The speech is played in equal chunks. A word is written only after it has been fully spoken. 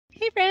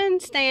Hey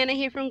friends, Diana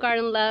here from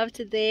Garden Love.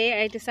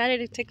 Today I decided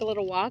to take a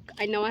little walk.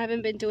 I know I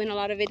haven't been doing a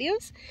lot of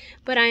videos,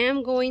 but I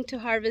am going to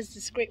harvest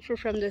this grapefruit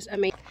from this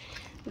amazing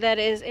that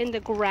is in the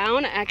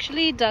ground. I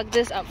actually dug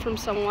this up from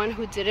someone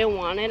who didn't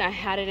want it. I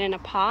had it in a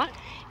pot,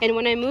 and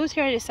when I moved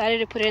here I decided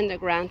to put it in the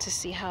ground to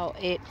see how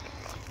it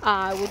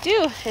would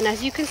do. And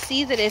as you can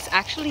see that it's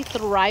actually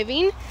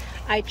thriving.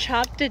 I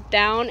chopped it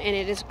down and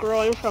it is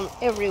growing from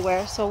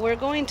everywhere. So we're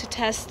going to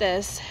test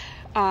this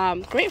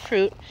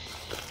grapefruit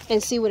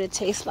and see what it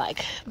tastes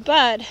like.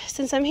 But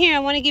since I'm here, I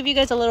want to give you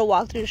guys a little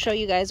walkthrough to show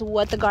you guys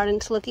what the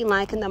garden's looking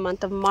like in the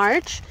month of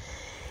March.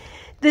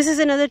 This is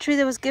another tree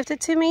that was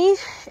gifted to me.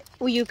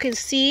 You can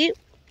see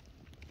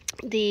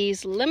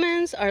these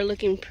lemons are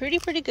looking pretty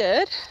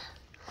good.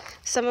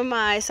 Some of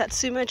my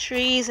satsuma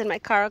trees and my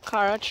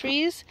caracara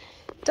trees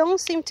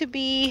don't seem to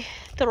be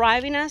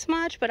thriving as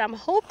much, but I'm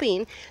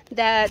hoping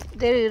that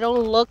they don't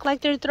look like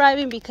they're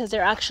thriving because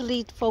they're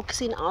actually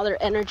focusing all their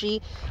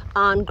energy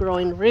on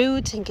growing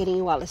roots and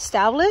getting well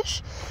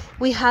established.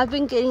 We have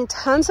been getting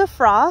tons of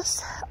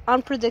frost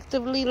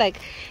unpredictably, like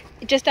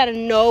just out of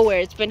nowhere.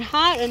 It's been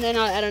hot and then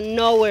out of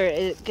nowhere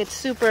it gets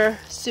super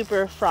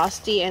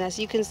frosty. And as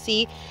you can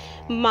see,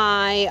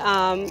 my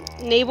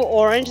navel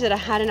orange that I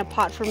had in a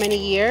pot for many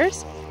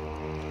years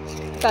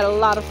got a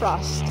lot of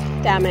frost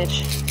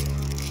damage.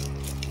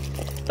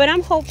 But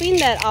I'm hoping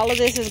that all of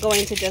this is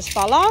going to just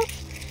fall off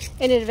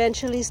and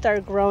eventually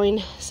start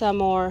growing some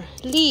more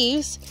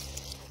leaves,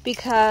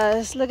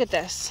 because look at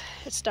this,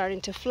 it's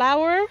starting to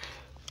flower.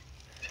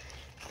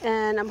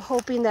 And I'm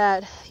hoping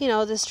that, you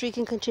know, this tree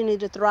can continue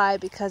to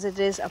thrive because it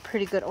is a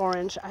pretty good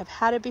orange. I've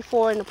had it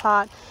before in the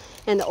pot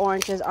and the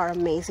oranges are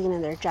amazing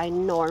and they're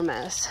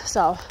ginormous.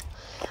 So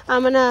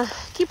I'm gonna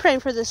keep praying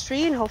for this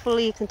tree and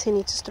hopefully it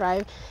continues to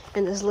thrive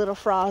and this little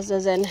frost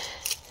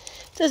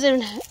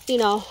doesn't, you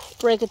know,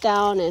 break it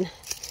down and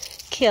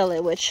kill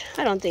it, which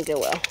I don't think it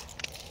will.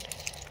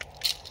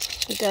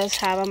 It does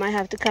have, I might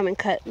have to come and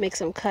make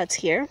some cuts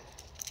here.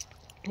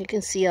 You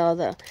can see all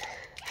the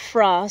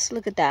frost.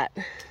 Look at that,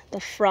 the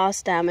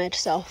frost damage.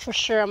 So for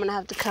sure I'm gonna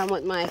have to come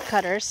with my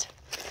cutters.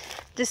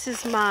 This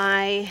is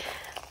my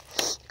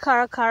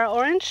caracara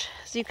orange.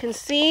 As you can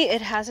see,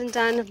 it hasn't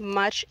done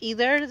much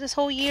either this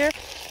whole year,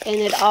 and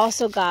it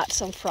also got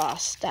some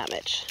frost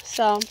damage.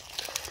 So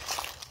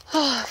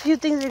a few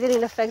things are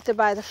getting affected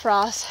by the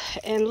frost,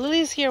 and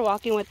Lily's here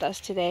walking with us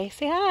today.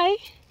 Say hi.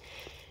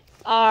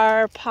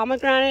 Our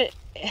pomegranate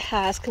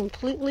has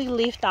completely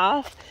leafed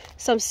off,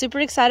 so I'm super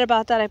excited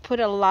about that. I put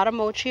a lot of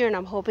mulch here and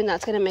I'm hoping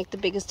that's going to make the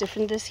biggest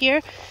difference this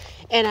year.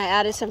 And I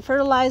added some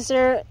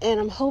fertilizer and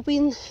I'm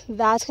hoping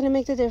that's going to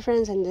make the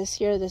difference. And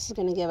this year this is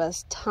going to give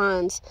us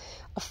tons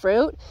of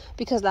fruit,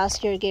 because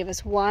last year it gave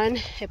us one,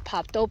 it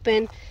popped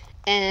open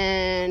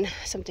and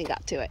something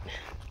got to it.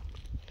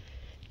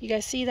 You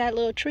guys see that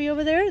little tree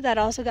over there that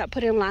also got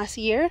put in last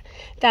year?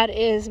 That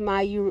is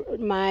my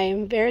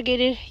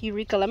variegated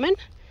Eureka lemon.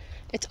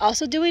 It's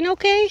also doing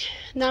okay.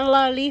 Not a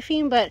lot of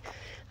leafing, but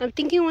I'm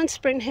thinking when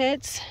spring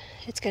hits,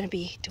 it's gonna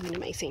be doing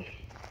amazing.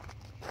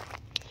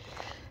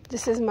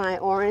 This is my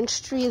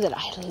orange tree that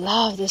I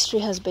love. This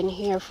tree has been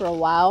here for a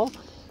while.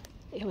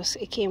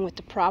 It came with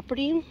the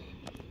property.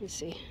 Let's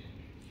see.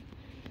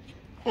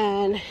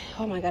 And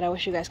oh my God, I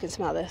wish you guys could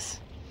smell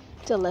this.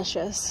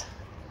 Delicious.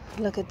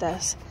 Look at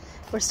this.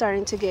 We're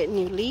starting to get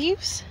new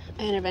leaves,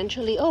 and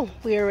eventually, oh,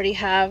 we already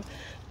have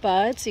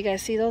buds. You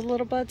guys see those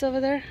little buds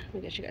over there? Let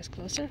me get you guys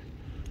closer.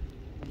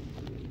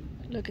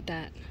 Look at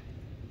that.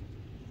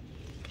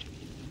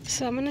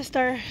 So I'm gonna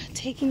start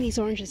taking these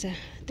oranges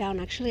down.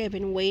 Actually, I've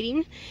been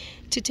waiting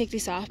to take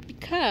these off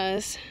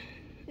because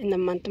in the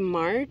month of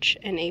March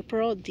and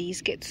April,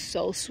 these get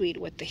so sweet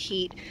with the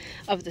heat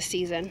of the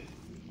season.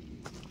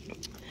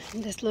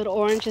 And this little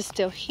orange is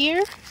still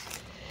here.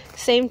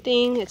 Same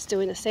thing, it's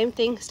doing the same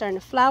thing, starting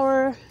to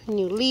flower,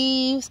 new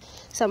leaves.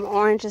 Some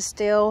oranges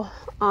still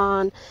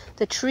on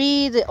the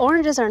tree. The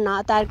oranges are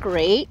not that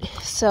great,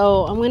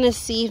 so I'm gonna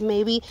see if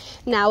maybe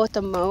now with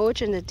the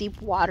mulch and the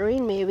deep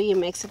watering, maybe it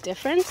makes a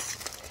difference.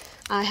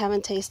 I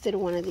haven't tasted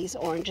one of these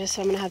oranges,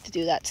 so I'm gonna have to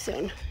do that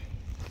soon.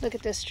 Look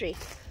at this tree.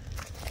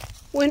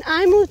 When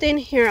I moved in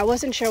here, I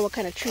wasn't sure what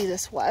kind of tree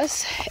this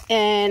was,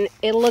 and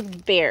it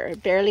looked bare.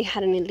 It barely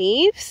had any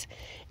leaves.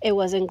 It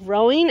wasn't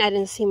growing. I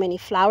didn't see many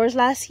flowers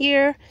last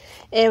year.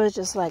 It was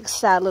just like a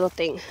sad little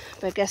thing.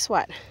 But guess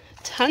what?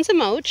 Tons of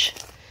mulch.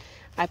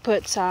 I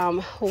put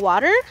some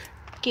water,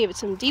 gave it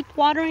some deep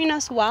watering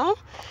as well.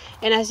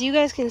 And as you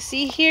guys can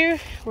see here,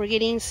 we're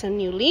getting some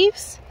new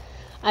leaves.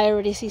 I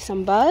already see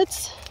some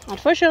buds.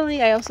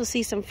 Unfortunately, I also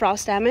see some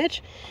frost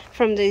damage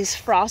from these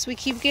frosts we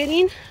keep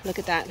getting. Look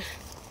at that,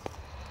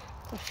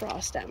 the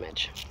frost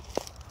damage.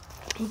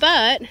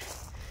 But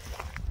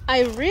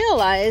I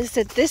realized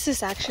that this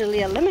is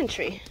actually a lemon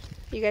tree.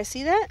 You guys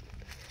see that?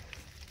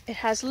 It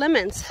has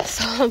lemons.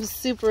 So I'm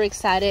super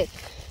excited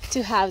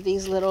to have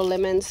these little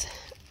lemons.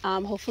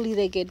 Hopefully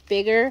they get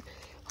bigger.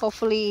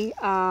 Hopefully,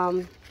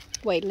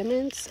 wait,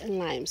 lemons and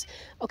limes.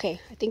 Okay,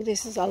 I think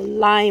this is a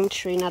lime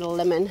tree, not a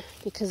lemon,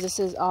 because this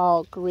is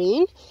all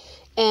green.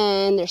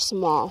 and they're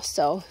small,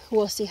 so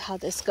we'll see how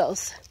this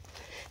goes.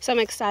 So I'm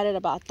excited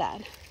about that.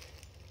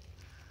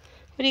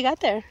 What do you got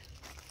there?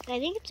 I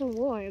think it's a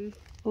worm.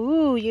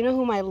 Ooh, you know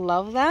who might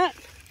love that?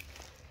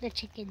 The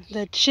chickens.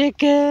 The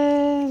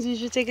chickens. You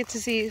should take it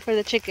to see for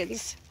the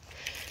chickens.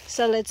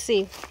 So let's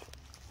see.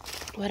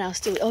 What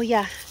else do we... Oh,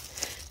 yeah.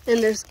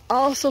 And there's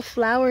also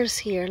flowers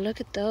here. Look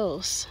at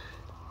those.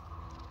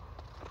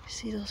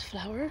 See those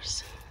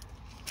flowers?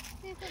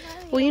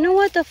 Well, you know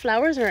what? The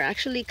flowers are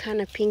actually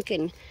kind of pink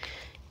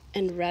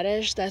and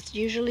reddish. That's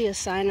usually a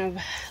sign of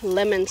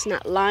lemons,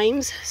 not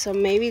limes. So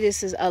maybe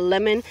this is a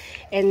lemon,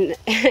 and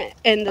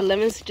and the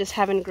lemons just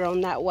haven't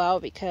grown that well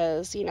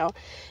because, you know,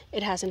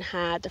 it hasn't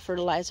had the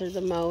fertilizer,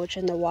 the mulch,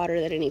 and the water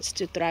that it needs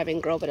to thrive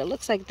and grow. But it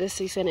looks like this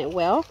season it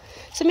will.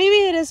 So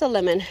maybe it is a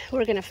lemon.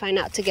 We're gonna find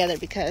out together,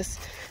 because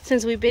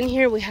since we've been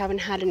here, we haven't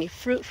had any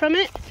fruit from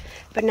it.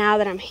 But now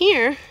that I'm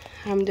here,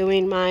 I'm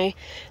doing my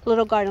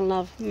little Garden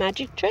Love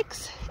magic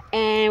tricks,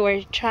 and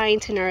we're trying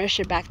to nourish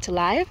it back to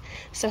life.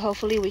 So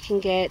hopefully we can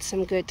get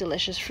some good,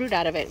 delicious fruit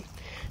out of it.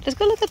 Let's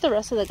go look at the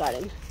rest of the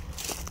garden.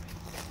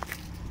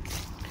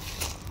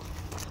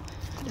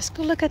 Let's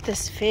go look at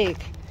this fig.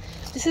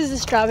 This is the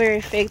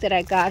strawberry fig that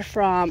I got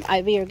from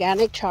Ivy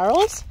Organic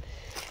Charles.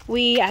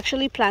 We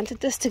actually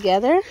planted this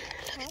together.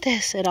 Look at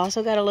this. It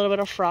also got a little bit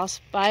of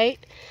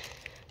frostbite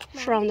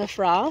from the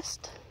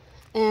frost.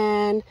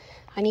 And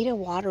I need to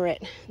water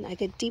it. I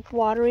get deep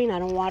watering. I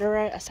don't water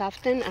it as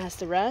often as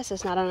the rest.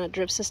 It's not on a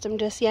drip system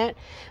just yet,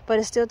 but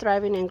it's still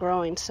thriving and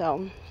growing.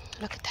 So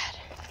look at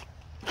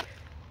that.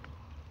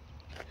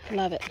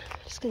 Love it.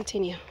 Let's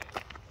continue.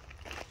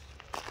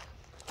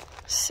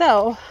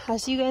 So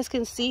as you guys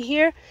can see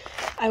here,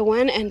 I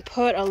went and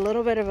put a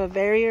little bit of a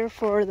barrier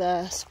for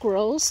the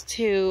squirrels,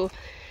 to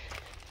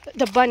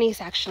the bunnies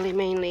actually,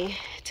 mainly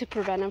to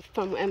prevent them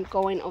from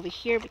going over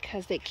here,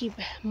 because they keep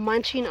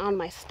munching on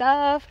my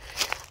stuff.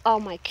 All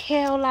my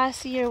kale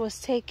last year was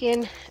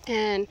taken,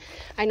 and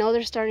I know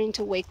they're starting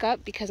to wake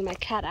up because my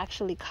cat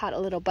actually caught a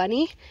little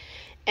bunny,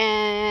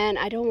 and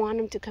I don't want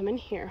them to come in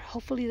here.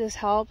 Hopefully this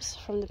helps.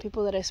 From the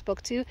people that I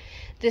spoke to,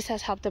 this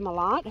has helped them a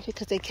lot,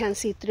 because they can't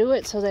see through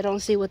it, so they don't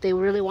see what they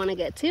really want to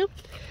get to.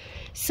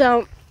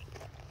 So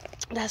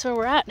that's where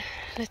we're at.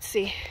 Let's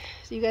see.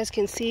 So you guys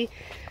can see,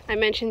 I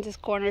mentioned this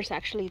corner is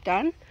actually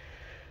done.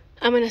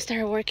 I'm gonna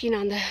start working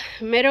on the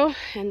middle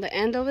and the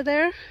end over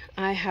there.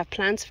 I have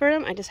plants for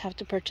them. I just have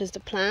to purchase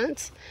the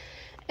plants,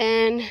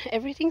 and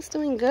everything's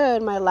doing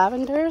good. My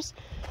lavenders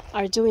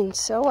are doing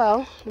so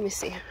well. Let me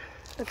see.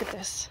 Look at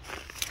this.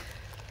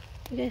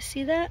 You guys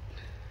see that?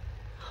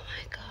 Oh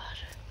my God.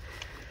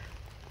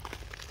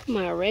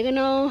 My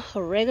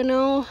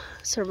oregano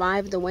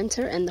survived the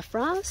winter and the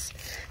frost.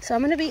 So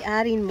I'm gonna be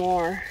adding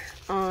more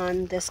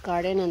on this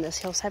garden and this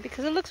hillside,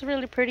 because it looks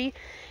really pretty.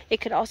 It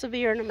could also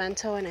be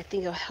ornamental, and I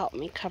think it'll help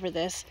me cover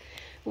this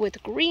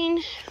with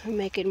green,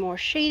 make it more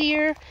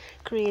shadier,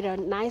 create a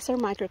nicer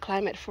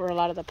microclimate for a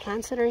lot of the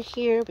plants that are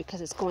here, because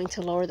it's going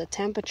to lower the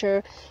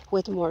temperature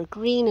with more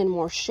green and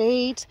more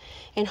shades.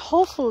 And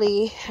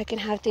hopefully I can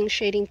have things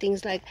shading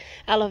things like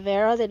aloe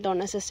vera that don't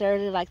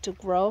necessarily like to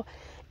grow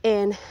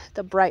in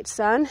the bright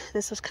sun.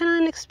 This was kind of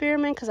an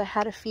experiment because I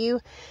had a few.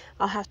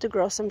 I'll have to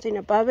grow something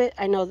above it.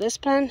 I know this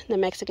plant, the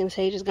Mexican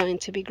sage, is going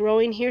to be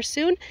growing here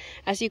soon.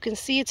 As you can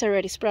see, it's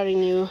already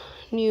sprouting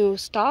new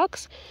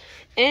stalks,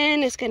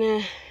 and it's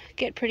gonna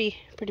get pretty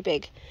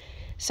big.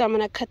 So I'm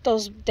gonna cut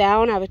those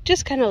down. I would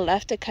just kind of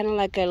left it kind of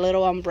like a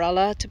little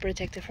umbrella to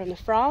protect it from the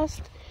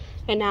frost.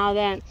 And now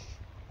that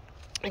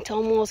it's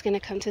almost gonna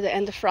come to the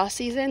end of frost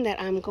season,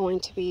 that I'm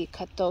going to be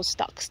cut those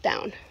stalks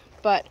down.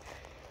 But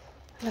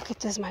look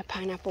at this, my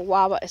pineapple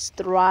guava is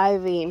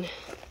thriving.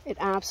 It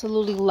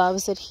absolutely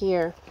loves it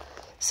here.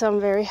 So I'm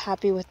very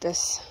happy with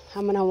this.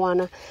 I'm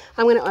gonna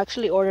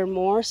actually order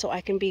more so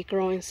I can be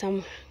growing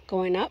some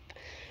going up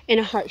in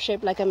a heart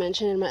shape like I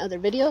mentioned in my other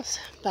videos,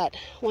 but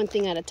one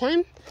thing at a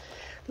time.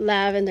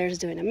 Lavender is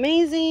doing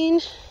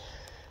amazing.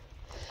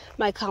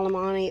 My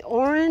calamari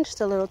orange,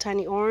 the little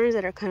tiny orange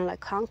that are kind of like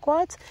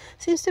kumquats,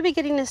 seems to be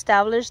getting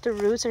established. The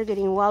roots are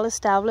getting well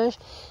established.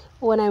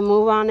 When I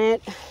move on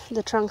it,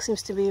 the trunk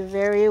seems to be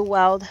very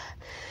well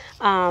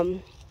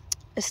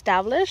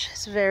established.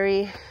 It's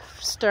very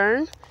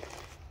stern.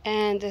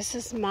 And this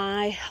is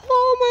my,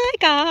 oh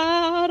my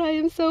God, I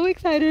am so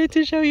excited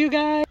to show you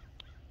guys.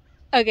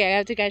 Okay, I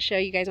have to show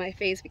you guys my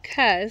face,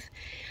 because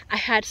I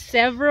had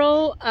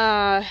several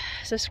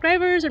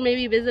subscribers or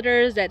maybe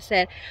visitors that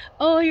said,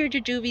 oh, your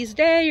jujube's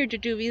dead, your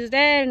jujube's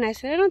dead. And I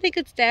said, I don't think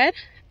it's dead.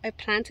 I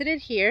planted it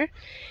here.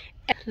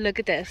 And look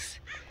at this.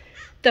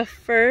 The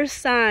first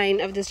sign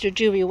of this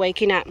jujube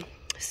waking up.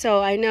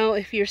 So I know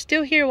if you're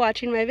still here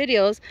watching my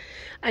videos,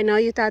 I know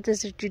you thought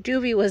this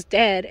jujube was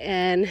dead,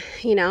 and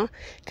you know,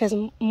 because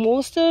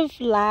most of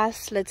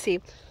last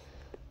year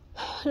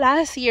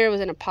it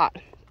was in a pot,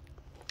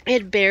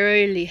 it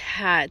barely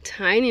had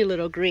tiny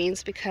little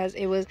greens because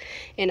it was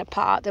in a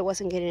pot that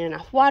wasn't getting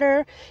enough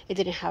water. It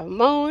didn't have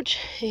mulch,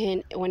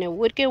 and when it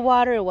would get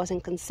water, it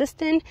wasn't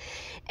consistent.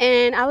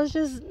 And I was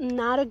just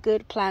not a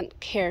good plant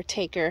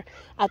caretaker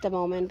at the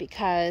moment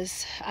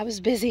because I was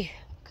busy,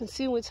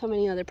 consumed with so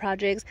many other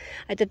projects.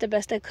 I did the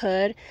best I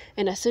could,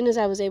 and as soon as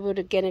I was able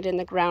to get it in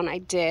the ground, I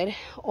did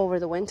over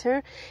the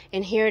winter.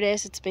 And here it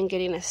is. It's been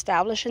getting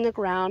established in the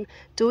ground,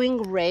 doing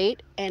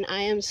great, and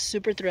I am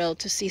super thrilled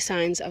to see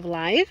signs of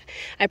life.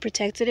 I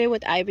protected it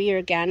with IB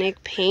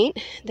organic paint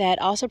that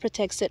also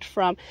protects it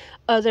from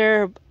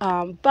other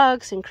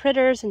bugs and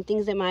critters and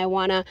things that might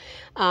want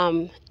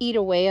to eat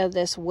away of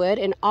this wood.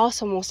 And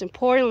also, most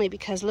importantly,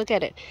 because look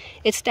at it,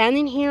 it's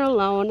standing here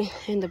alone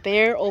in the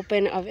bare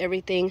open of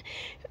everything,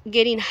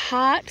 getting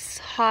hot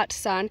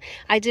sun.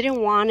 I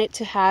didn't want it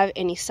to have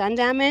any sun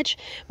damage,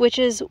 which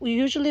is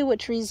usually what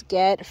trees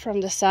get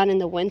from the sun in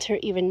the winter,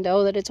 even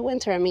though that it's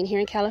winter. I mean, here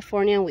in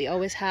California, we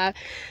always have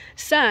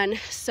sun.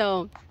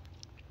 So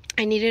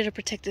I needed to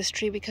protect this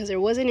tree because there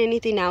wasn't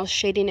anything else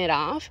shading it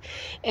off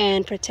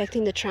and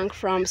protecting the trunk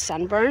from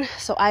sunburn.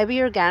 So IB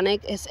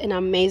Organic is an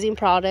amazing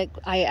product.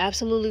 I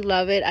absolutely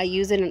love it. I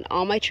use it in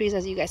all my trees.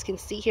 As you guys can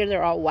see here,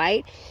 they're all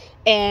white.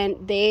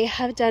 And they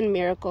have done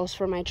miracles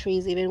for my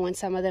trees, even when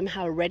some of them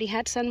had already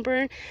had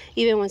sunburn,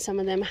 even when some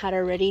of them had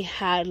already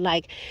had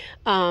like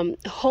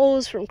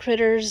holes from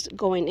critters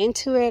going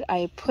into it.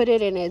 I put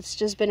it and it's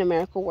just been a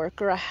miracle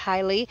worker. I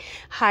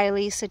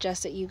highly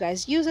suggest that you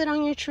guys use it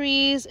on your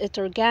trees. It's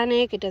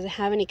organic. It doesn't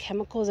have any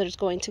chemicals that is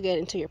going to get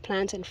into your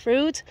plants and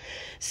fruits.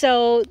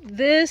 So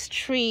this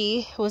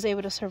tree was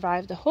able to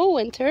survive the whole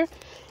winter.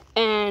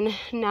 And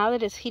now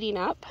that it's heating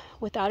up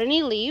without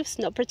any leaves,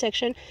 no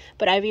protection,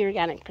 but IB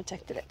Organic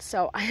protected it.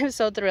 So I am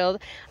so thrilled.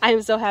 I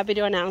am so happy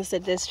to announce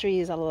that this tree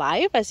is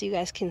alive. As you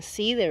guys can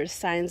see, there's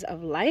signs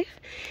of life,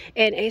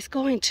 and it's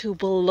going to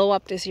blow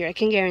up this year. I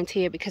can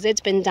guarantee it because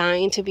it's been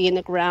dying to be in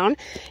the ground.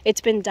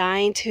 It's been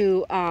dying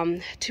to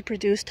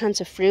produce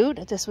tons of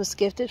fruit. This was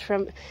gifted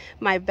from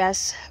my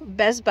best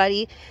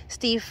buddy,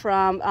 Steve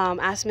from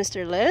Ask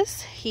Mr.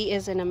 Liz. He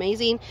is an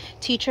amazing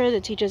teacher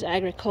that teaches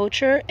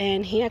agriculture,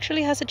 and he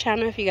actually has a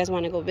channel if you guys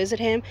want to go visit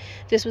him.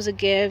 This was a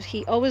gift.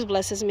 He always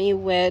blesses me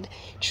with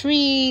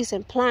trees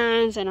and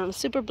plants, and I'm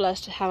super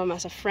blessed to have him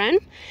as a friend.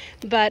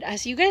 But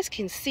as you guys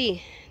can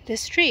see,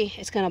 this tree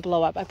is gonna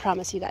blow up. I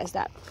promise you guys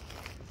that.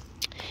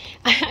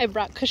 I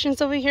brought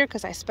cushions over here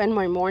because I spend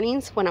my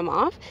mornings when I'm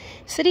off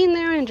sitting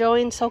there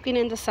enjoying soaking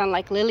in the sun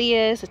like Lily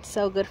is. It's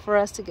so good for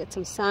us to get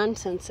some sun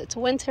since it's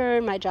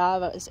winter. My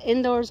job is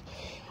indoors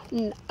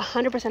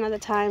 100% of the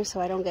time, so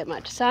I don't get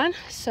much sun.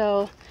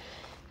 So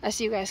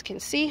as you guys can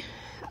see,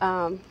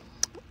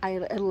 I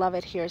love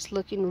it here. It's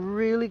looking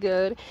really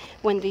good.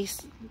 When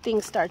these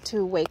things start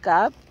to wake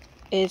up,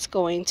 it's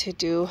going to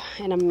do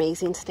an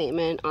amazing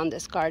statement on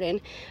this garden.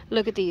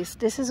 Look at these.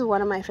 This is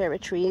one of my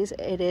favorite trees.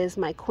 It is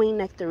my queen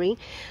nectarine.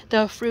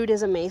 The fruit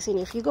is amazing.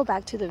 If you go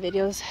back to the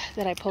videos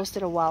that I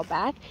posted a while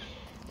back,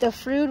 the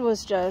fruit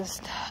was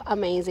just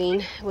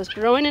amazing. It was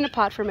growing in a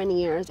pot for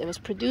many years. It was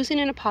producing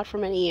in a pot for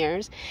many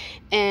years,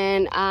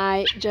 and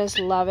I just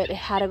love it. It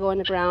had to go in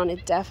the ground.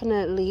 It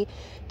definitely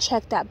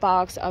checked that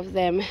box of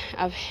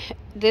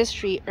this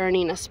tree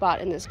earning a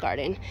spot in this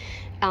garden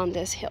on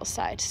this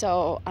hillside.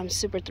 So I'm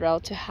super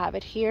thrilled to have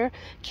it here.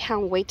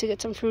 Can't wait to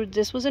get some fruit.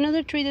 This was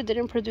another tree that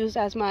didn't produce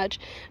as much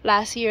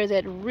last year,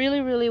 that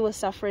really was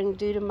suffering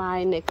due to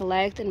my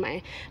neglect and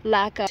my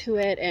lack of to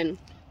it, and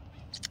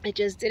it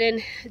just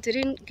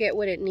didn't get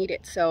what it needed.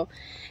 So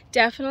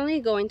definitely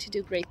going to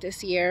do great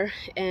this year,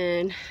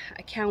 and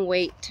I can't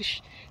wait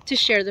to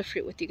share the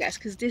fruit with you guys,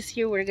 because this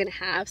year we're gonna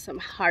have some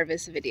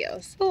harvest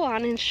videos. Go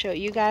on and show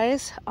you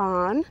guys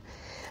on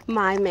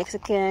my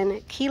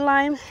Mexican key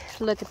lime.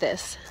 Look at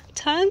this.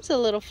 Tons of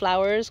little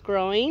flowers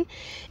growing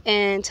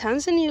and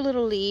tons of new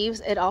little leaves.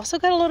 It also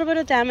got a little bit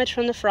of damage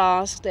from the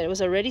frost that it was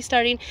already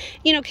starting.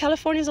 You know,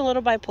 California is a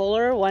little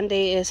bipolar. One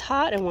day is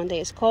hot and one day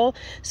is cold.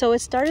 So it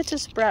started to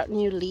sprout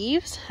new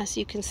leaves, as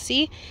you can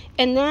see.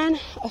 And then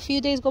a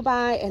few days go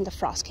by and the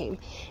frost came.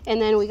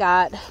 And then we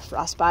got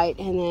frostbite,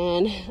 and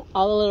then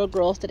all the little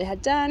growth that it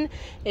had done,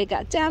 it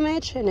got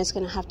damaged, and it's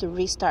gonna have to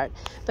restart.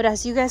 But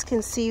as you guys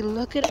can see,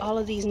 look at all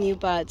of these new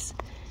buds.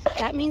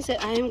 That means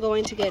that I am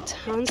going to get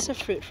tons of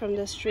fruit from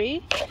this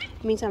tree.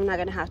 It means I'm not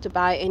going to have to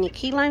buy any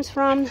key limes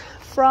from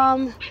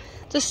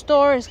the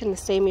store. It's going to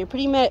save me a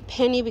pretty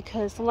penny,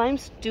 because the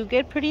limes do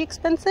get pretty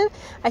expensive.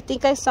 I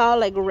think I saw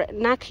like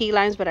not key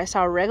limes, but I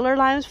saw regular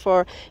limes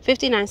for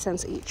 59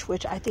 cents each,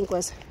 which I think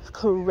was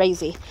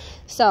crazy.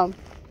 So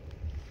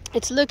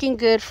it's looking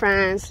good,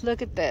 friends.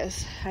 Look at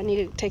this. I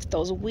need to take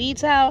those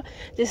weeds out.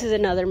 This is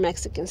another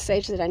Mexican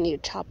sage that I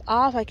need to chop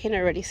off. I can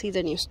already see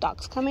the new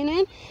stalks coming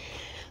in.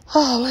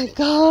 Oh my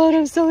god,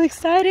 I'm so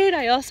excited.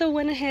 I also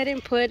went ahead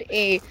and put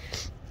a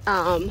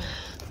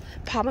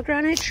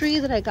pomegranate tree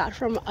that I got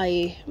from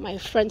my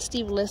friend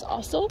Steve Liz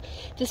also.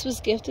 This was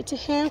gifted to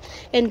him,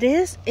 and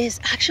this is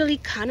actually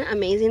kind of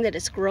amazing that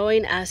it's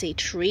growing as a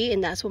tree,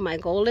 and that's what my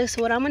goal is.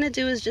 So what I'm going to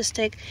do is just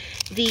take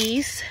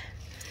these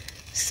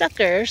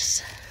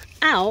suckers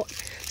out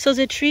so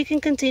the tree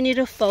can continue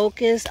to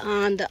focus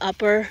on the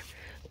upper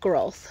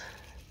growth.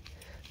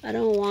 I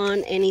don't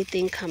want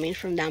anything coming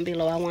from down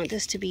below. I want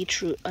this to be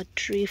a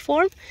tree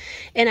form.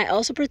 And I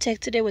also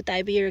protected it with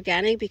IV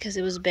organic because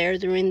it was bare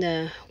during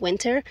the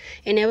winter.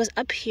 And it was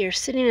up here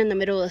sitting in the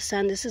middle of the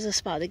sun. This is a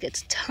spot that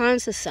gets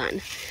tons of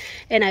sun.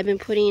 And I've been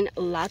putting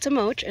lots of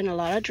mulch and a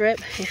lot of drip.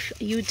 If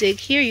you dig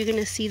here, you're going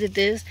to see that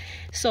this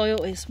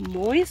soil is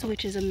moist,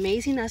 which is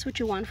amazing. That's what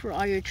you want for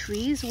all your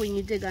trees when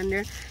you dig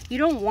under. You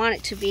don't want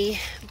it to be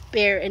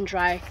bare and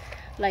dry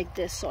like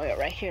this soil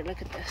right here.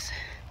 Look at this.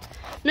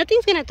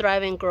 Nothing's gonna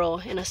thrive and grow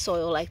in a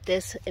soil like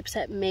this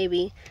except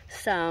maybe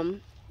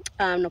some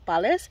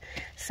nopales,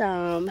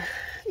 some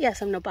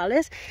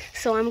nopales.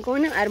 So I'm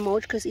going to add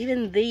mulch because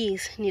even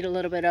these need a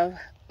little bit of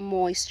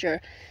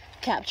moisture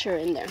capture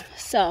in there.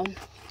 So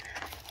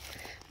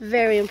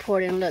very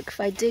important. Look, if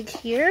I dig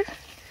here,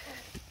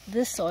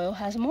 this soil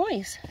has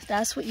moist.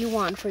 That's what you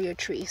want for your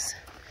trees.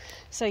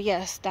 So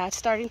yes, that's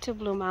starting to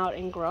bloom out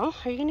and grow.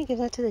 Are you gonna give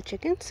that to the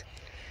chickens?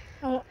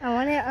 I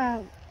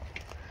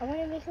want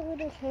to make a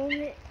little home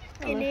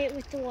in it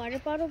with the water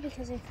bottle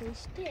because I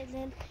finished it, and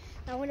then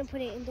I want to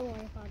put it in the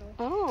water bottle.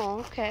 Oh,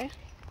 okay.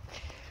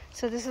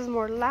 So this is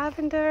more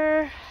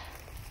lavender.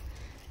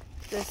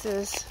 This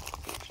is,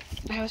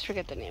 I always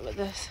forget the name of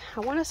this.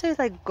 I want to say it's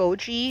like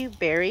goji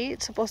berry.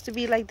 It's supposed to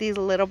be like these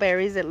little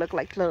berries that look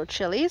like little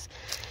chilies.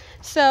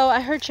 So I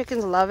heard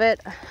chickens love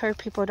it. I heard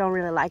people don't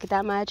really like it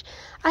that much.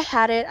 I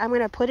had it. I'm going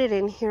to put it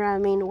in here. I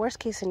mean, worst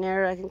case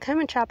scenario, I can come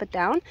and chop it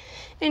down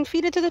and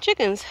feed it to the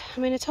chickens.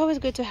 I mean, it's always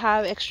good to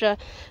have extra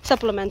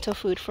supplemental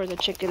food for the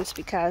chickens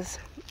because,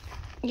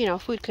 you know,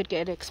 food could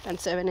get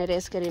expensive, and it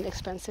is getting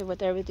expensive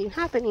with everything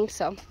happening.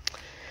 So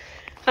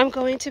I'm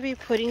going to be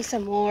putting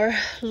some more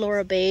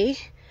Laura Bay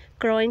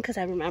growing because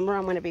I remember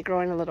I'm going to be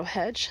growing a little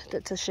hedge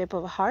that's the shape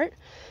of a heart.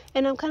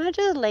 And I'm kind of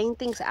just laying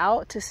things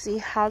out to see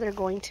how they're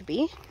going to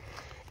be.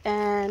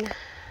 And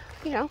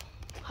you know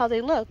how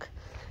they look,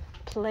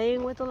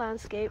 playing with the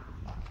landscape.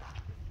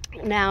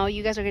 Now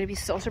you guys are going to be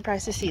so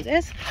surprised to see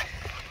this.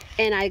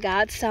 And I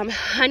got some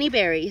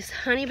honeyberries.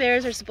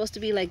 Honeyberries are supposed to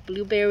be like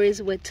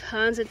blueberries with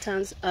tons and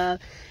tons of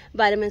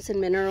vitamins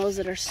and minerals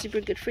that are super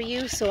good for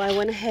you. So I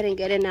went ahead and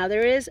get it. Now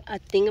there is a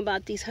thing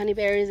about these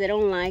honeyberries, they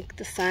don't like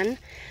the sun,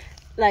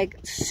 like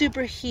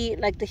super heat,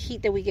 like the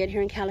heat that we get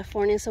here in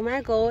California. So my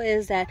goal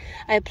is that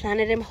I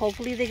planted them.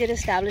 Hopefully they get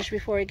established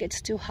before it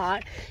gets too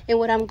hot. And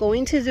what I'm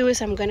going to do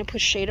is I'm going to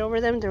put shade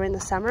over them during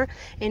the summer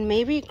and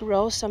maybe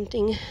grow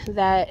something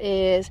that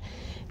is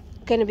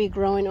going to be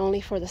growing only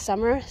for the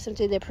summer,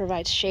 something that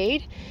provides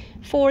shade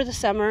for the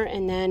summer,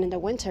 and then in the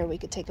winter we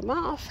could take them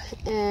off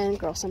and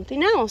grow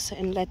something else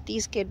and let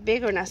these get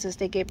bigger. Now since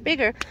they get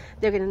bigger,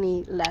 they're going to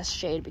need less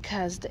shade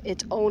because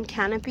its own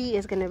canopy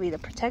is going to be the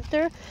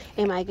protector.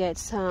 It might get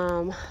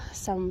some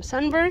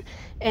sunburn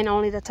and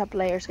only the top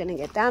layer is going to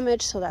get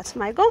damaged. So that's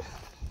my goal.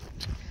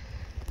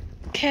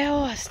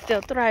 Kale is still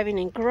thriving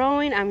and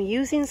growing. I'm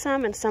using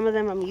some, and some of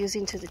them I'm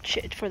using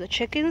for the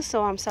chickens.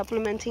 So I'm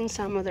supplementing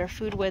some of their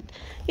food with,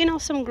 you know,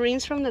 some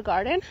greens from the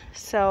garden.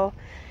 So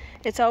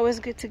it's always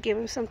good to give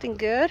them something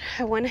good.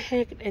 I went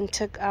ahead and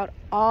took out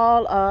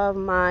all of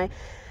my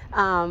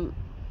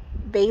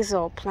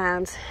basil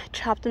plants,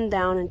 chopped them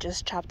down and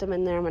just chopped them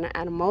in there. I'm going to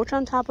add a mulch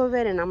on top of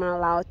it, and I'm going to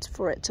allow it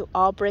for it to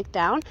all break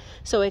down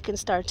so it can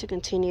start to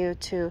continue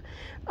to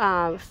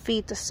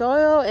feed the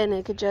soil, and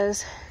it could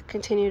just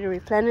continue to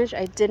replenish.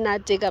 I did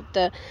not dig up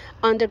the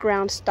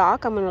underground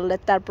stalk. I'm going to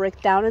let that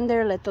break down in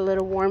there, let the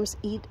little worms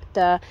eat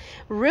the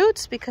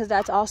roots because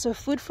that's also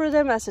food for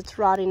them as it's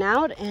rotting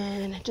out,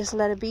 and just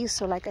let it be.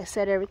 So like I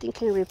said, everything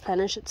can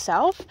replenish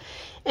itself,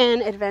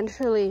 and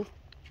eventually,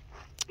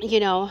 you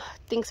know,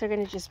 things are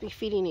going to just be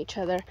feeding each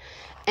other,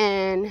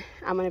 and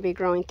I'm going to be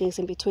growing things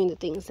in between the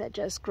things that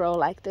just grow,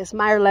 like this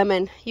Meyer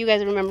lemon. You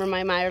guys remember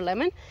my Meyer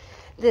lemon?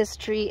 This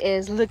tree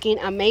is looking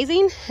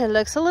amazing. It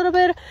looks a little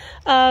bit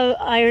of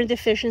iron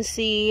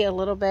deficiency, a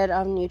little bit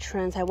of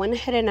nutrients. I went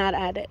ahead and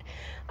added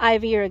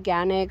IV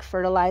organic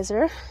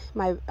fertilizer.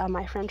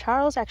 My friend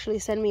Charles actually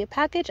sent me a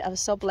package. I was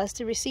so blessed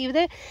to receive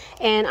it,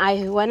 and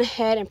I went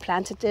ahead and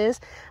planted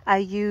this. I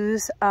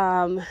use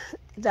the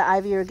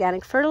IV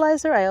organic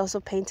fertilizer. I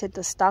also painted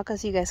the stalk,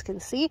 as you guys can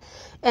see,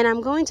 and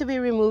I'm going to be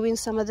removing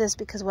some of this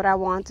because what I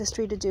want this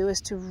tree to do is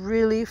to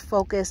really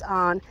focus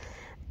on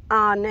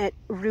it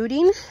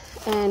rooting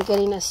and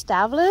getting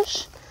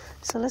established.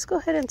 So let's go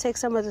ahead and take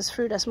some of this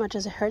fruit. As much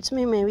as it hurts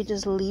me, maybe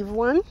just leave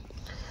one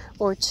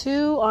or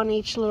two on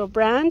each little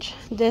branch.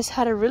 This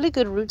had a really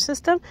good root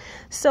system,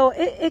 so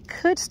it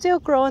could still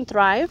grow and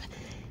thrive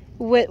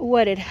with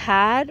what it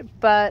had,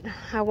 but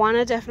I want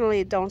to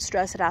definitely don't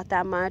stress it out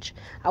that much.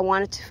 I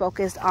wanted to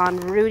focus on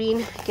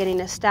rooting, getting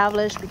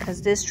established,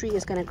 because this tree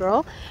is going to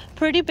grow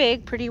pretty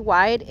big, pretty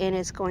wide, and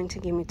it's going to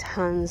give me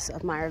tons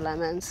of Meyer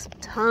lemons,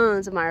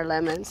 tons of Meyer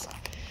lemons.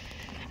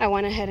 I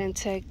went ahead and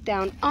took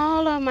down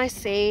all of my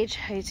sage.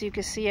 As you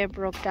can see, I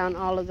broke down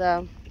all of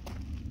the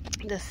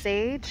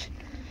sage.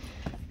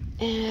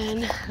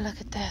 And look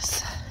at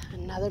this,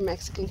 another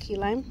Mexican key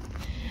lime.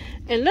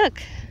 And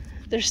look,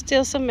 there's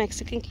still some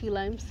Mexican key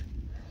limes.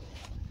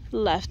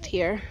 left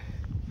here.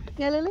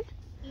 Yeah, Lily?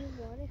 You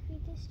want to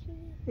feed this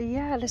tree?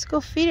 Yeah, let's go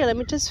feed it. Let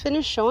me just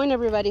finish showing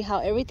everybody how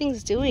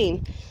everything's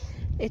doing.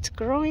 It's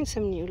growing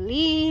some new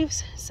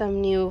leaves,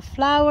 some new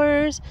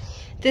flowers.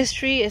 This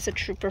tree is a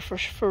trooper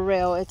for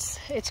real.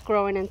 It's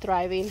growing and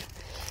thriving.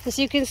 As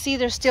you can see,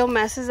 there's still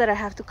messes that I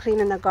have to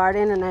clean in the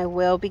garden, and I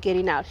will be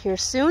getting out here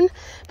soon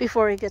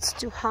before it gets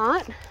too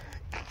hot.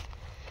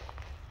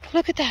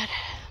 Look at that.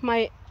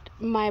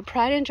 My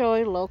Pride and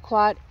Joy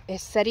loquat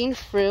is setting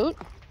fruit.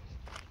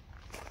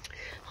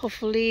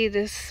 Hopefully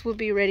this will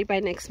be ready by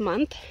next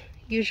month.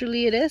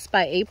 Usually it is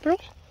by April.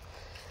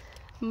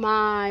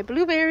 My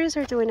blueberries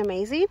are doing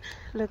amazing.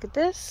 Look at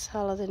this,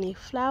 all of the new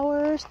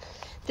flowers.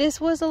 This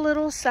was a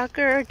little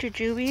sucker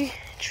jujube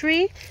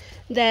tree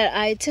that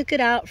I took it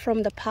out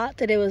from the pot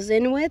that it was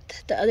in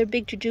with, the other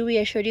big jujube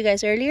I showed you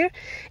guys earlier,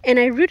 and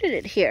I rooted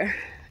it here,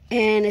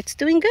 and it's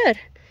doing good.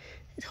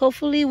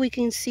 Hopefully we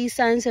can see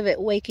signs of it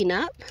waking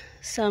up.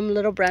 Some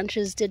little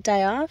branches did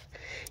die off.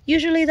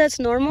 Usually that's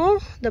normal,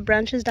 the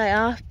branches die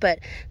off, but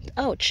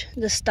ouch,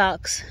 the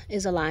stalks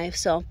is alive.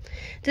 So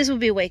this will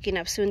be waking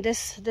up soon.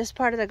 This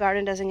part of the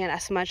garden doesn't get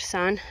as much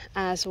sun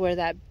as where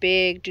that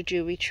big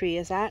jujube tree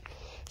is at,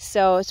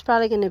 so it's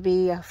probably going to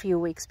be a few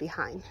weeks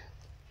behind.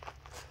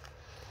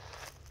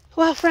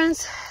 Well,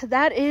 friends,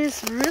 that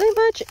is really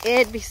much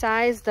it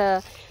besides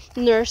the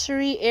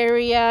nursery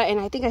area, and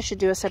I think I should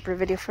do a separate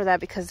video for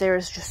that because there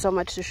is just so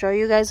much to show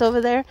you guys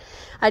over there.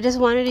 I just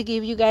wanted to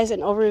give you guys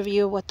an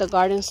overview of what the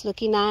garden's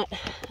looking at.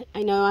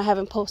 I know I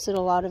haven't posted a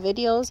lot of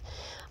videos.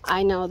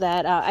 I know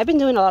that I've been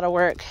doing a lot of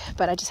work,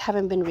 but I just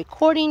haven't been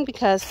recording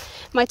because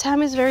my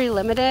time is very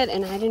limited,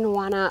 and I didn't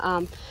want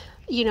to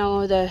you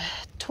know, the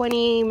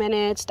 20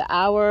 minutes, the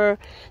hour,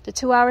 the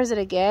 2 hours that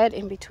I get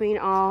in between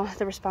all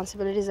the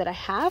responsibilities that I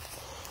have.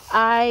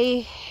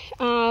 I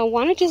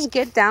want to just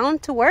get down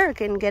to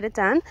work and get it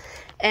done,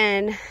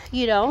 and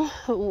you know,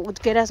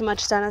 get as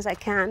much done as I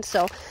can.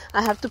 So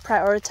I have to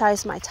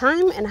prioritize my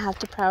time, and I have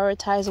to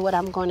prioritize what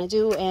I'm going to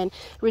do, and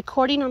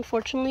recording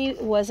unfortunately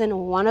wasn't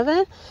one of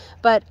it.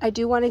 But I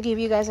do want to give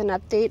you guys an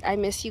update. I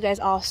miss you guys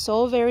all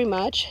so very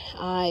much.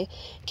 I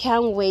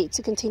can't wait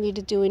to continue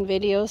to doing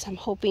videos. I'm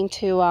hoping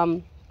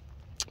to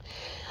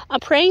I'm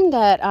praying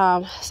that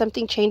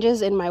something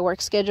changes in my work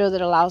schedule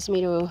that allows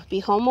me to be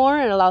home more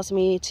and allows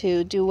me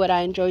to do what I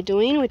enjoy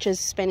doing, which is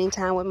spending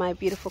time with my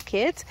beautiful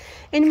kids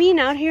and being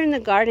out here in the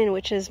garden,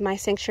 which is my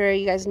sanctuary.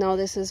 You guys know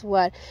this is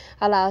what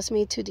allows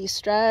me to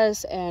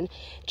de-stress and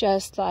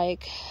just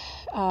like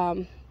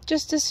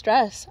just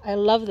distress. I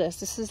love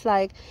this. This is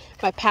like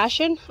my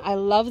passion. I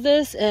love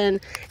this, and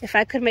if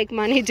I could make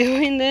money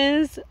doing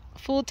this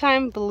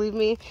full-time, believe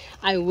me,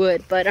 I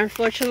would. But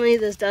unfortunately,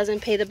 this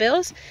doesn't pay the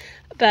bills.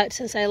 But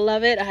since I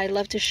love it, I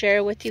love to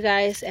share with you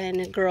guys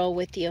and grow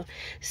with you.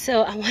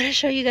 So I want to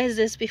show you guys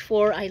this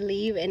before I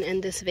leave and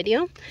end this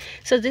video.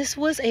 So this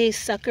was a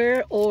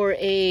sucker or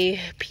a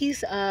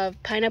piece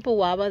of pineapple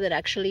guava that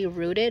actually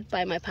rooted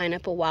by my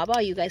pineapple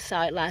guava. You guys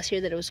saw it last year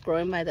that it was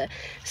growing by the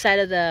side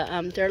of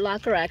the dirt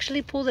locker. I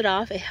actually pulled it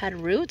off. It had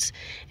roots,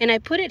 and I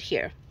put it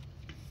here.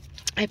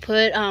 I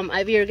put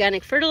IV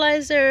organic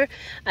fertilizer.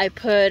 I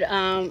put,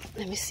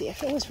 let me see, I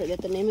always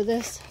forget the name of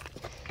this.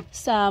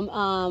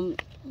 Some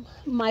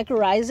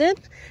mycorrhizin,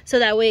 so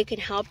that way it can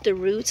help the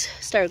roots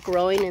start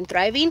growing and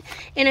thriving.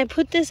 And I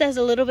put this as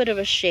a little bit of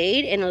a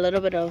shade and a little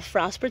bit of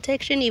frost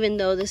protection. Even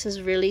though this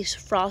is really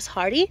frost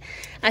hardy,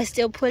 I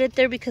still put it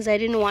there because I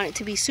didn't want it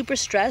to be super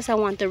stressed. I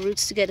want the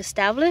roots to get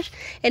established,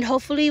 and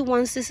hopefully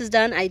once this is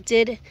done, I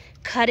did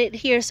cut it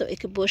here so it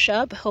could bush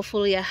up.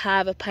 Hopefully I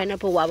have a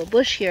pineapple guava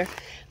bush here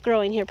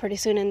growing here pretty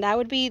soon, and that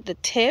would be the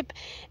tip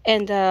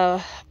and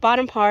the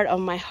bottom part of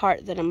my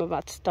heart that I'm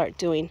about to start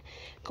doing,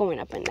 going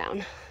up and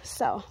down.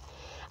 So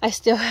I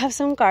still have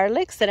some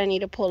garlics that I need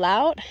to pull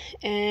out,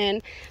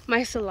 and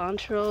my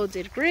cilantro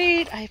did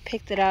great. I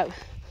picked up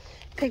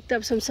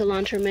some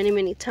cilantro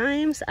many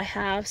times. I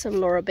have some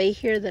Laurel Bay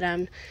here that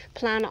I'm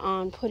planning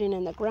on putting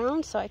in the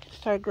ground so I can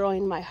start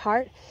growing my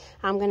heart.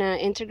 I'm gonna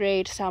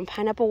integrate some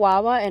pineapple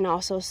guava and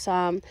also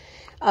some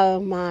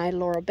of my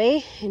Laurel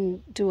Bay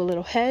and do a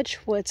little hedge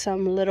with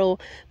some little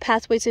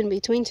pathways in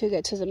between to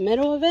get to the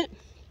middle of it.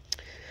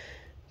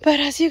 But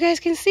as you guys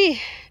can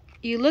see,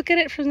 you look at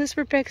it from this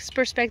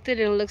perspective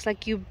and it looks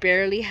like you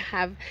barely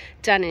have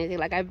done anything.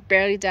 Like I've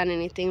barely done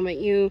anything, but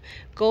you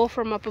go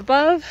from up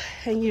above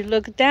and you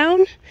look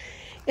down,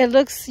 it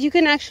looks, you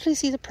can actually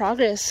see the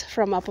progress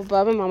from up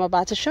above, and I'm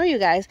about to show you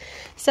guys.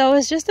 So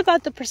it's just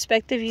about the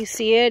perspective you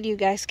see it. You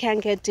guys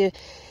can't get to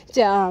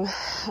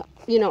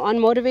you know,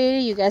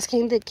 unmotivated. You guys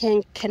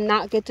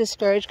cannot get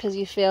discouraged because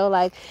you feel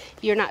like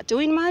you're not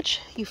doing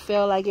much. You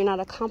feel like you're not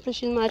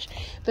accomplishing much.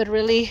 But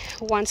really,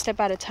 one step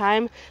at a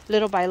time,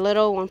 little by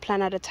little, one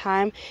plant at a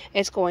time,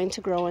 it's going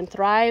to grow and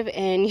thrive,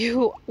 and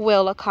you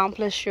will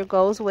accomplish your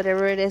goals,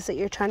 whatever it is that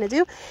you're trying to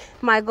do.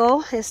 My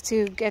goal is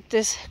to get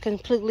this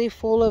completely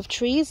full of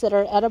trees that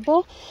are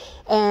edible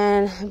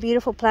and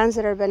beautiful plants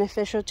that are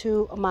beneficial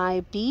to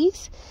my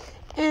bees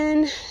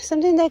and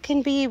something that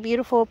can be a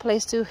beautiful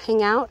place to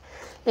hang out,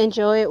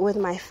 enjoy it with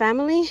my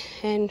family,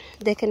 and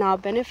they can all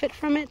benefit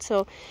from it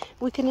so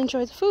we can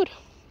enjoy the food.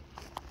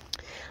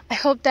 I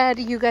hope that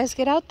you guys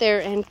get out there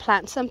and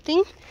plant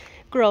something,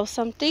 grow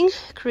something,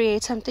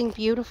 create something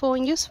beautiful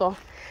and useful.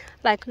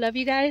 Like, love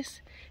you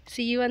guys.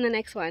 See you in the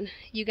next one.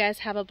 You guys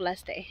have a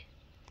blessed day.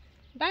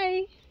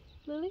 Bye.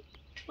 Lily,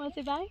 want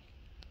to say bye?